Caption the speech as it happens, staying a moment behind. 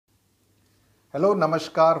Hello,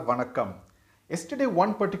 Namaskar, Vanakkam. Yesterday,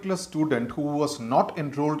 one particular student who was not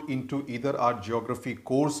enrolled into either our geography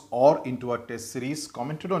course or into our test series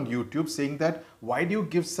commented on YouTube saying that why do you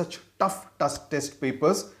give such tough test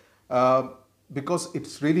papers? Because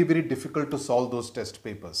it's really very difficult to solve those test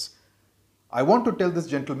papers. I want to tell this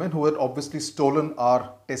gentleman who had obviously stolen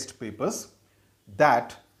our test papers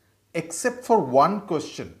that except one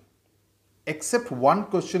question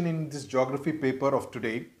in this geography paper of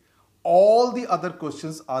today, all the other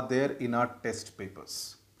questions are there in our test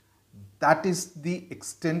papers. That is the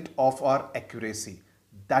extent of our accuracy.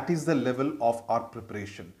 That is the level of our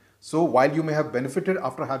preparation. So while you may have benefited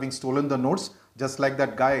after having stolen the notes, just like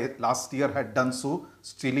that guy last year had done so,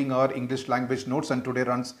 stealing our English language notes and today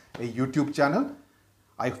runs a YouTube channel,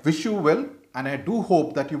 I wish you well and I do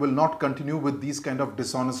hope that you will not continue with these kind of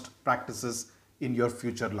dishonest practices in your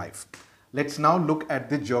future life. Let's now look at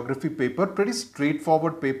the geography paper, pretty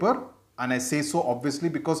straightforward paper, and I say so obviously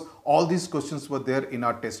because all these questions were there in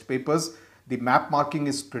our test papers. The map marking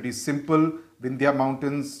is pretty simple. Vindhya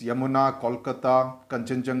Mountains, Yamuna, Kolkata,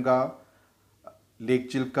 Kanchenjunga, Lake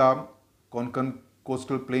Chilka, Konkan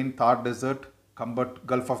Coastal Plain, Thar Desert,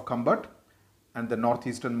 Gulf of Khambat, and the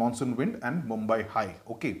northeastern monsoon wind and Mumbai High.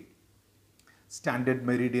 Okay. Standard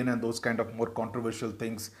meridian and those kind of more controversial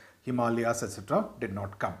things, Himalayas, etc. did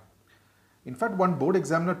not come. In fact, one board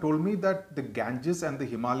examiner told me that the Ganges and the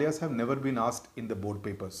Himalayas have never been asked in the board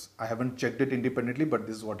papers. I haven't checked it independently, but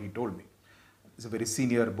this is what he told me. He's a very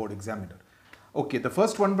senior board examiner. Okay, the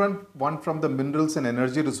first one from the minerals and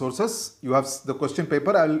energy resources. You have the question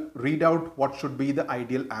paper. I'll read out what should be the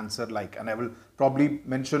ideal answer like, and I will probably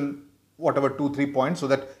mention whatever 2-3 points so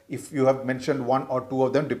that if you have mentioned one or two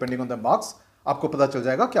of them, depending on the marks, आपको पता चल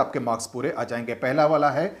जाएगा कि आपके marks पूरे आ जाएंगे. पहला वाला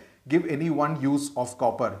है give any one use of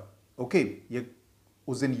copper. Okay ये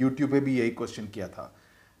उस दिन YouTube पे भी यही क्वेश्चन किया था.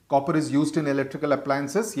 Copper is used in electrical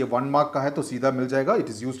appliances. ये 1 मार्क का है तो सीधा मिल जाएगा. It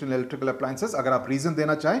is used in electrical appliances. अगर आप रीजन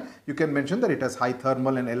देना चाहें you can mention that it has high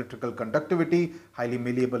thermal and electrical conductivity, highly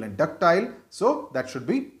malleable and ductile. So that should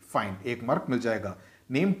be fine. 1 mark मिल जाएगा.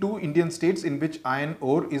 Name 2 Indian states in which iron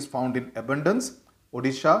ore is found in abundance.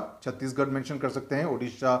 Odisha, Chhattisgarh mention कर सकते हैं.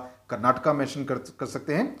 Odisha, Karnataka mention कर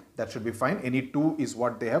सकते हैं. That should be fine. Any 2 is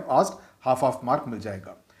what they have asked. Half mark मिल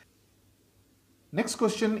जाएगा. Next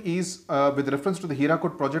question is with reference to the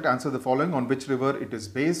Hirakud project, answer the following. On which river it is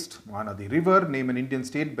based? Mahanadi River. Name an Indian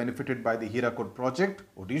state benefited by the Hirakud project.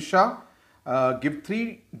 Odisha. Give 3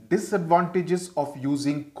 disadvantages of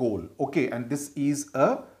using coal. Okay, and this is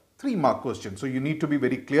a 3-mark question. So you need to be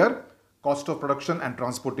very clear. Cost of production and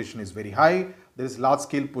transportation is very high. There is large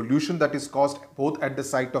scale pollution that is caused both at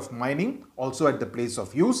the site of mining, also at the place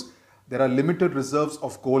of use. There are limited reserves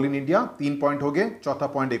of coal in India. 3 point हो गए. चौथा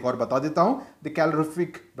point एक और बता देता हूं. The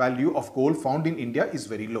calorific value of coal found in India is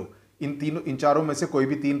very low. इन चारों में से कोई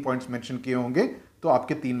भी 3 पॉइंट्स मेंशन किए होंगे तो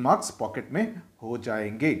आपके 3 मार्क्स पॉकेट में हो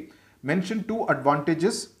जाएंगे. Mention 2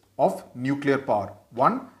 advantages of nuclear power.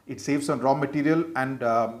 1, it saves on raw material and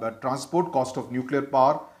transport. Cost of nuclear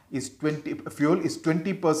power is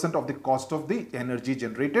 20% of the cost of the energy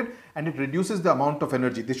generated, and it reduces the amount of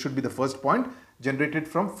energy. This should be the first point, generated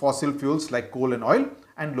from fossil fuels like coal and oil,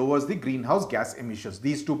 and lowers the greenhouse gas emissions.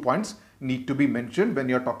 These 2 points need to be mentioned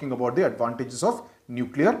when you are talking about the advantages of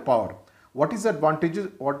nuclear power. What is the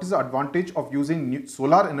advantage of using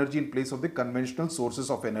solar energy in place of the conventional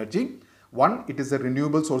sources of energy? 1, it is a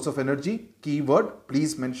renewable source of energy. Keyword,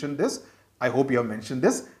 please mention this. I hope you have mentioned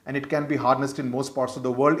this, and it can be harnessed in most parts of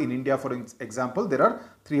the world. In India, for example, there are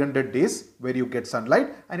 300 days where you get sunlight.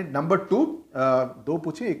 And number 2, दो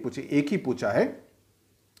पूछे एक ही पूछा है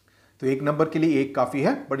तो एक number के लिए एक काफी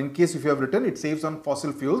है. But in case if you have written it saves on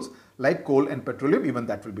fossil fuels like coal and petroleum, even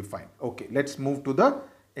that will be fine. Okay, let's move to the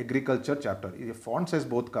agriculture chapter. ये font size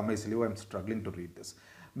बहुत कम है इसलिए I am struggling to read this.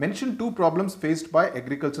 Mention 2 problems faced by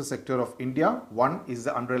agriculture sector of India. 1 is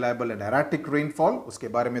the unreliable and erratic rainfall. उसके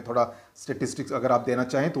बारे में थोड़ा statistics अगर आप देना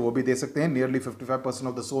चाहें तो वो भी दे सकते हैं. Nearly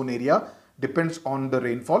 55% of the zone area depends on the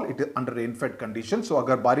rainfall. It is under rain-fed condition. So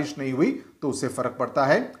अगर बारिश नहीं हुई तो उससे फर्क पड़ता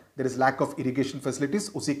है. There is lack of irrigation facilities.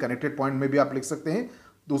 उसी connected point में भी आप लिख सकते हैं.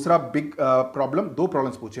 दूसरा big problem, 2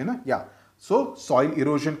 problems पूछे ना. Yeah. So soil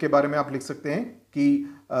erosion के बारे में आप लिख सकते हैं कि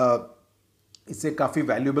इससे काफ़ी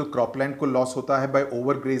वैल्यूएबल क्रॉपलैंड को लॉस होता है bye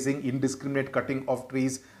overgrazing, indiscriminate cutting of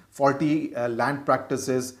trees, faulty land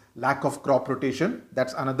practices, lack of crop rotation.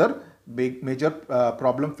 That's another big major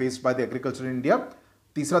problem faced by the agriculture in India.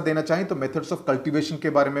 तीसरा देना चाहें तो मेथड्स ऑफ कल्टीवेशन के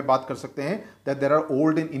बारे में बात कर सकते हैं. That there are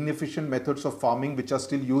old and inefficient methods of farming which are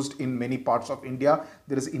still used in many parts of India.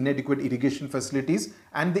 There is इनएडिक्वेट irrigation facilities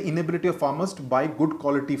and the inability of farmers to bye good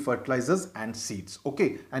quality fertilisers and seeds. Okay,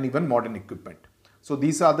 and even modern equipment. So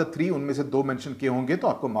these are the 3, उनमें से 2 mention किए होंगे तो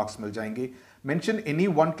आपको marks मिल जाएंगे. Mention any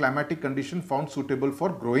one climatic condition found suitable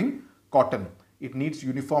for growing cotton. It needs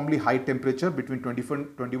uniformly high temperature between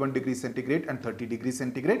 21 degrees centigrade and 30 degrees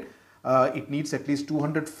centigrade. It needs at least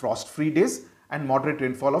 200 frost-free days and moderate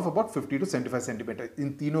rainfall of about 50 to 75 centimeter. इन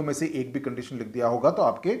तीनों में से एक भी condition लिख दिया होगा तो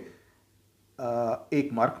आपके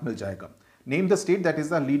 1 मार्क मिल जाएगा. Name the state that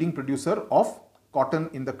is the leading producer of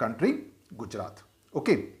cotton in the country. Gujarat.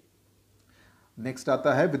 Okay. Next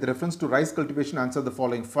आता है with reference to rice cultivation, answer the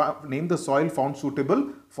following. Name the soil found suitable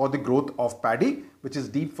for the growth of paddy, which is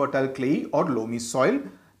deep fertile clay or loamy soil.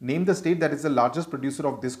 Name the state that is the largest producer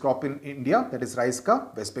of this crop in India, that is rice ka,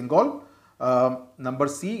 West Bengal. Number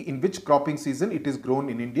C, in which cropping season it is grown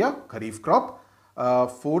in India, Kharif crop.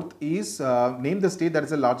 Fourth is name the state that is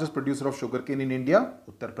the largest producer of sugarcane in India,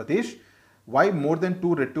 Uttar Pradesh. Why more than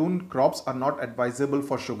 2 ratoon crops are not advisable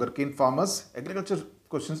for sugarcane farmers? Agriculture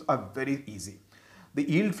questions are very easy. The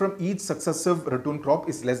yield from each successive ratoon crop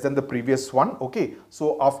is less than the previous one. Okay,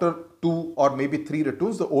 so after 2 or maybe 3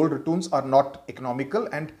 ratoons, the old ratoons are not economical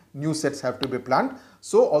and new sets have to be planted.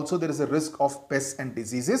 So also there is a risk of pests and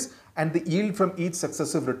diseases, and the yield from each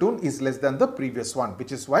successive ratoon is less than the previous one,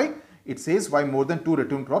 which is why it says why more than 2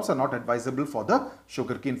 ratoon crops are not advisable for the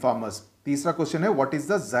sugarcane farmers. तीसरा question है, what is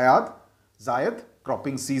the Zayath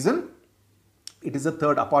cropping season? It is a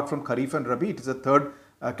third, apart from Kharif and Rabi, it is a third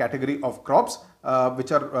category of crops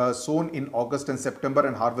which are sown in August and September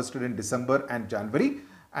and harvested in December and January,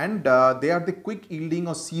 and they are the quick yielding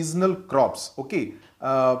or seasonal crops. Okay,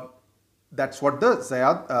 that's what the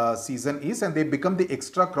Zayath season is, and they become the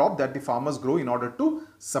extra crop that the farmers grow in order to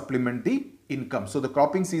supplement the income. So the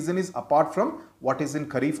cropping season is apart from what is in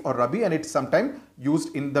Kharif or Rabi, and it's sometimes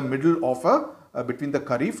used in the middle of between the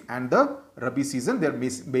Kharif and the Rabi season. They are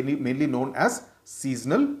mainly known as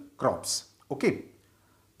seasonal crops. Okay.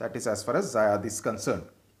 That is as far as Zayath is concerned.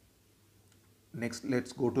 Next,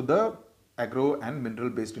 let's go to the agro and mineral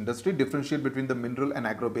based industry. Differentiate between the mineral and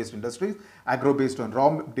agro based industries. Agro based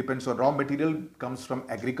on depends on raw material, comes from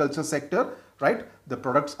agriculture sector, right? The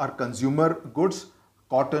products are consumer goods,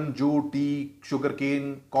 cotton, jute, tea,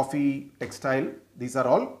 sugarcane, coffee, textile. These are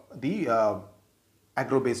all the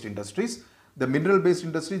agro based industries. The mineral based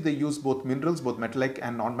industries, they use both minerals, both metallic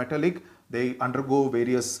and non-metallic. They undergo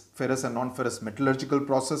various ferrous and non-ferrous metallurgical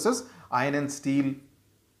processes. Iron and steel,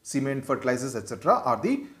 cement, fertilizers, etc. are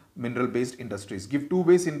the mineral based industries. Give 2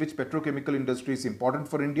 ways in which petrochemical industry is important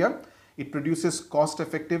for India. It produces cost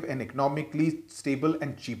effective and economically stable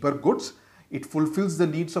and cheaper goods. It fulfills the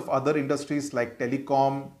needs of other industries like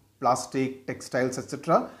telecom, plastic, textiles,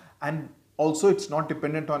 etc. And also it's not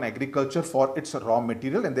dependent on agriculture for its raw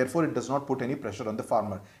material, and therefore it does not put any pressure on the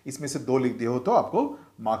farmer. इसमें से 2 लिख दिए हो तो आपको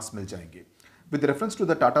marks मिल जाएंगे. With reference to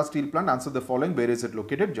the Tata Steel plant, answer the following. Where is it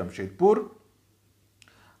located? Jamshedpur.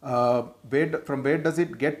 From where does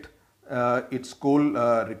it get its coal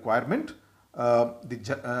requirement? The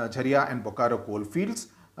Jharia and Bokaro coal fields.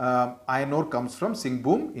 Iron ore comes from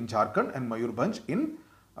Singhbhum in Jharkhand and Mayurbhanj in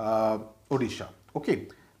Odisha. Okay.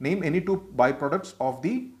 Name any 2 byproducts of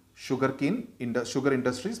the sugar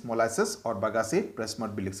industries, molasses or bagasse, press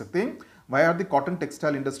mud भी लिख सकते हैं. Why are the cotton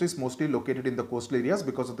textile industries mostly located in the coastal areas?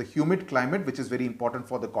 Because of the humid climate, which is very important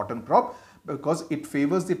for the cotton crop, because it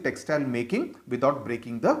favors the textile making without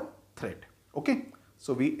breaking the thread. Okay,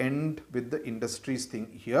 so we end with the industries thing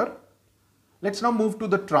here. Let's now move to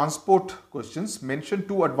the transport questions. Mention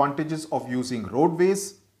 2 advantages of using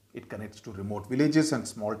roadways. It connects to remote villages and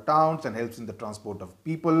small towns and helps in the transport of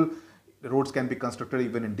people. The roads can be constructed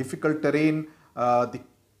even in difficult terrain. The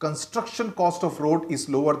construction cost of road is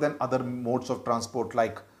lower than other modes of transport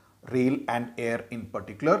like rail and air in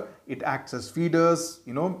particular. It acts as feeders,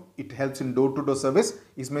 it helps in door-to-door service.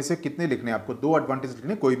 इसमें से कितने लिखने हैं आपको? 2 advantages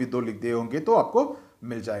लिखने, कोई भी 2 लिख दिए होंगे तो आपको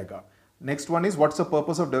मिल जाएगा. Next one is, what's the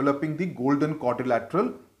purpose of developing the golden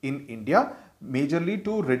quadrilateral in India? Majorly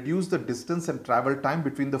to reduce the distance and travel time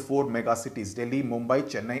between the 4 mega cities, Delhi, Mumbai,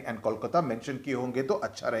 Chennai and Kolkata. Mention किए होंगे तो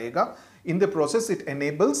अच्छा रहेगा. In the process,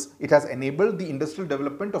 it has enabled the industrial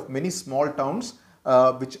development of many small towns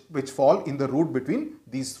which fall in the route between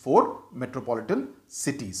these 4 metropolitan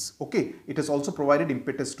cities. Okay, it has also provided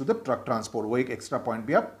impetus to the truck transport. वो एक extra point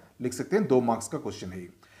भी आप लिख सकते हैं. 2 marks का question है.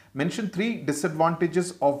 Mention 3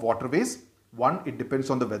 disadvantages of waterways. 1, it depends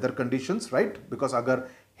on the weather conditions, right? Because अगर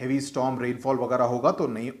heavy storm, rainfall वगैरह होगा तो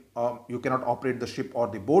नहीं, you cannot operate the ship or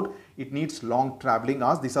the boat. It needs long traveling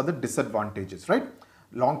hours. These are the disadvantages, right?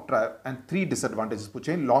 And 3 disadvantages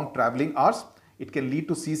पूछे. Long traveling hours. It can lead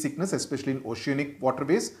to seasickness, especially in oceanic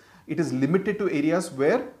waterways. it is limited to areas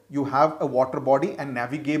where you have a water body and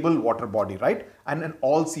navigable water body, right? And an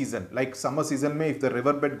all season, like summer season if the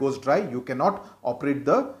riverbed goes dry, you cannot operate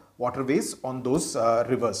the waterways on those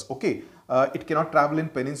rivers. Okay, it cannot travel in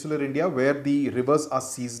peninsular India where the rivers are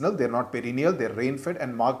seasonal, they're not perennial, they're rain fed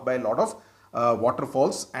and marked by a lot of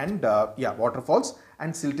waterfalls and waterfalls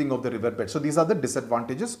and silting of the riverbed. So these are the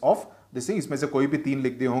disadvantages of this thing. इसमें से कोई भी 3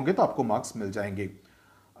 लिख दिए होंगे तो आपको marks मिल जाएंगे.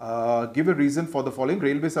 Give a reason for the following.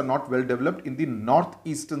 Railways are not well developed in the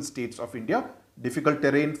northeastern states of India. Difficult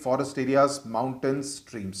terrain, forest areas, mountains,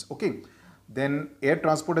 streams. Okay. Then air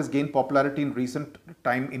transport has gained popularity in recent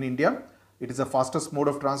time in India. It is the fastest mode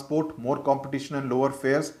of transport, more competition and lower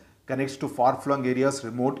fares, connects to far-flung areas,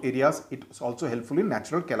 remote areas. It is also helpful in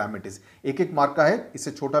natural calamities. एक mark का है,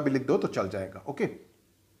 इसे छोटा भी लिख दो तो चल जाएगा. Okay.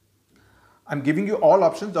 I'm giving you all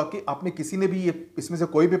options जो कि आपने किसी ने भी इसमें से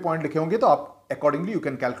कोई भी पॉइंट लिखे होंगे तो आप accordingly you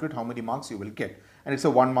can calculate how many marks you will get. And it's a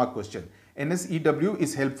 1 mark question. NSEW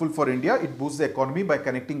is helpful for India. It boosts the economy by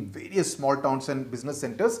connecting various small towns and business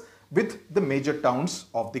centers with the major towns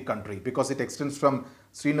of the country because it extends from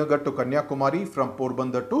Srinagar to Kanyakumari, from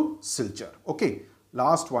Porbandar to Silchar. Okay,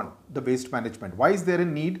 last one, the waste management. Why is there a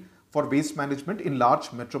need for waste management in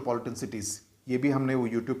large metropolitan cities? ये भी हमने वो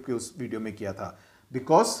YouTube के उस video में किया था.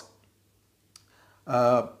 Because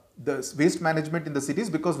the waste management in the cities,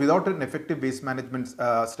 because without an effective waste management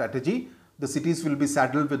strategy, the cities will be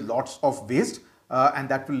saddled with lots of waste and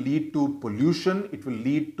that will lead to pollution, it will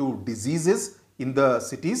lead to diseases in the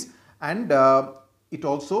cities, and it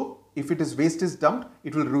also, if it is waste is dumped,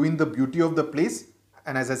 it will ruin the beauty of the place,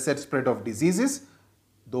 and as I said, spread of diseases.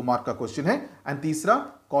 2 mark का question है. And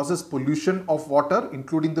तीसरा, causes pollution of water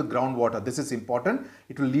including the groundwater. This is important.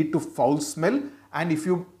 It will lead to foul smell, and if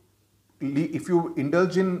you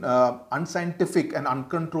indulge in unscientific and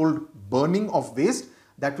uncontrolled burning of waste,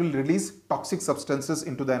 that will release toxic substances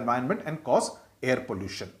into the environment and cause air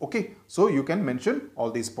pollution. Okay, so you can mention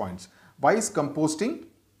all these points. Why is composting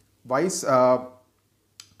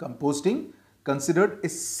considered a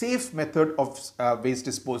safe method of waste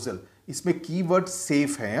disposal? इसमें keyword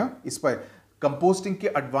safe है. इस पर composting के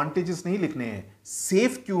advantages नहीं लिखने हैं,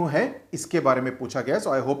 safe क्यों है इसके बारे में पूछा गया. सो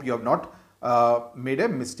I hope you have not made a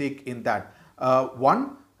mistake in that.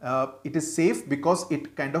 One, it is safe because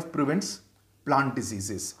it kind of prevents plant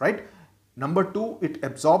diseases, right? Number 2, it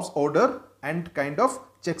absorbs odor and kind of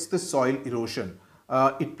checks the soil erosion.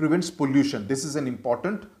 It prevents pollution. This is an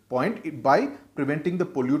important point by preventing the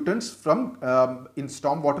pollutants from in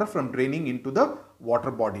storm water from draining into the water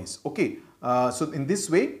bodies. Okay, so in this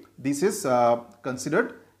way, this is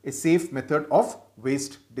considered a safe method of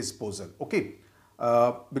waste disposal. Okay.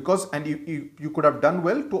 Because and you could have done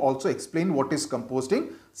well to also explain what is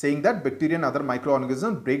composting, saying that bacteria and other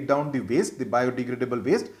microorganisms break down the waste, the biodegradable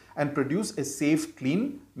waste, and produce a safe,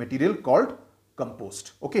 clean material called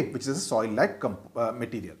compost. Okay, which is a soil-like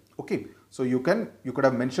material. Okay, so you could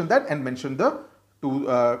have mentioned that and mentioned the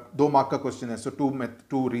two mark question. So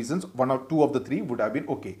two reasons, 1 or 2 of the 3 would have been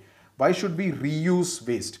okay. Why should we reuse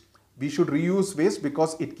waste? We should reuse waste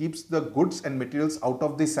because it keeps the goods and materials out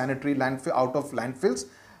of the sanitary landfill, out of landfills,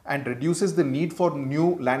 and reduces the need for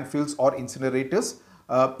new landfills or incinerators.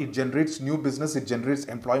 It generates new business, it generates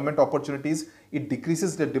employment opportunities, it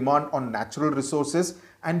decreases the demand on natural resources,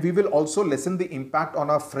 and we will also lessen the impact on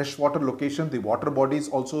our freshwater location, the water bodies,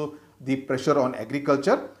 also the pressure on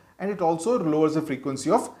agriculture, and it also lowers the frequency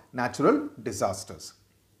of natural disasters.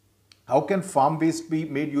 How can farm waste be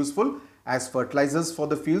made useful? As fertilizers for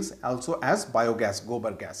the fields, also as biogas,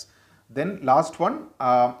 gobar gas. Then last one,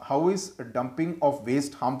 how is dumping of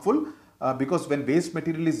waste harmful? Because when waste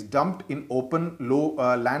material is dumped in open, low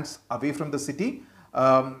lands away from the city,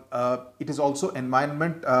 it is also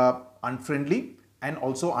environment unfriendly and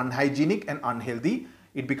also unhygienic and unhealthy.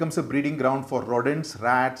 It becomes a breeding ground for rodents,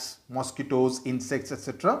 rats, mosquitoes, insects,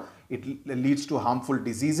 etc. It leads to harmful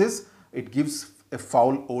diseases. It gives a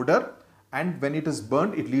foul odor. And when it is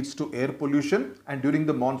burned, it leads to air pollution, and during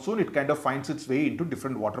the monsoon, it kind of finds its way into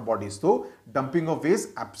different water bodies. So, dumping of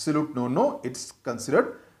waste, absolute no, it's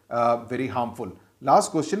considered very harmful.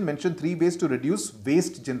 Last question, mention 3 ways to reduce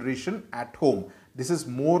waste generation at home. This is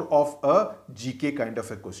more of a GK kind of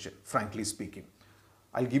a question, frankly speaking.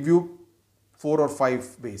 I'll give you 4 or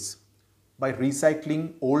 5 ways. By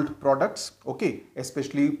recycling old products, okay,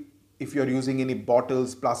 especially if you are using any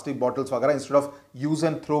bottles, plastic bottles वगैरह, instead of use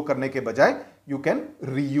and throw करने के बजाय, you can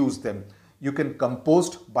reuse them. You can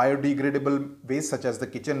compost biodegradable waste such as the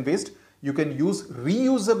kitchen waste. You can use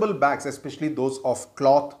reusable bags, especially those of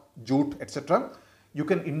cloth, jute, etc. you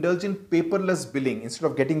can indulge in paperless billing. Instead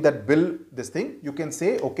of getting that bill, this thing, you can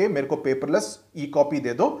say, okay, मेरे को paperless e-copy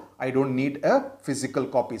दे दो. I don't need a physical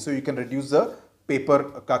copy. So you can reduce the paper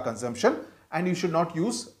का consumption, and you should not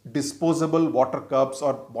use disposable water cups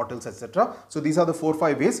or bottles, etc. So these are the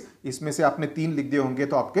 4-5 ways. इसमें से आपने 3 लिख दिए होंगे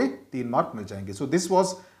तो आपके 3 मार्क मिल जाएंगे. So this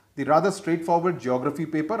was the rather straightforward geography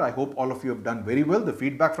paper. I hope all of you have done very well. The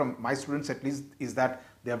feedback from my students at least is that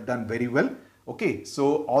they have done very well. Okay,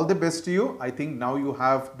 so all the best to you. I think now you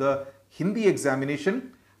have the Hindi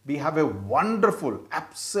examination. We have a wonderful,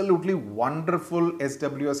 absolutely wonderful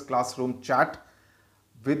SWS classroom chat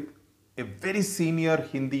with a very senior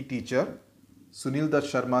Hindi teacher, Sunil Dutt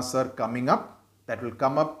Sharma sir, coming up. That will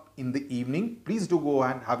come up in the evening. Please do go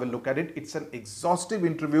and have a look at it. It's an exhaustive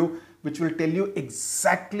interview which will tell you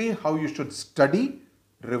exactly how you should study,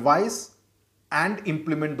 revise and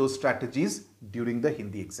implement those strategies during the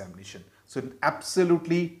Hindi examination. So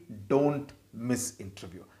absolutely don't miss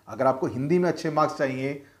interview. अगर आपको हिंदी में अच्छे marks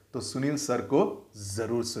चाहिए तो Sunil sir को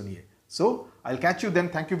जरूर सुनिए. So I'll catch you then.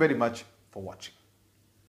 Thank you very much for watching.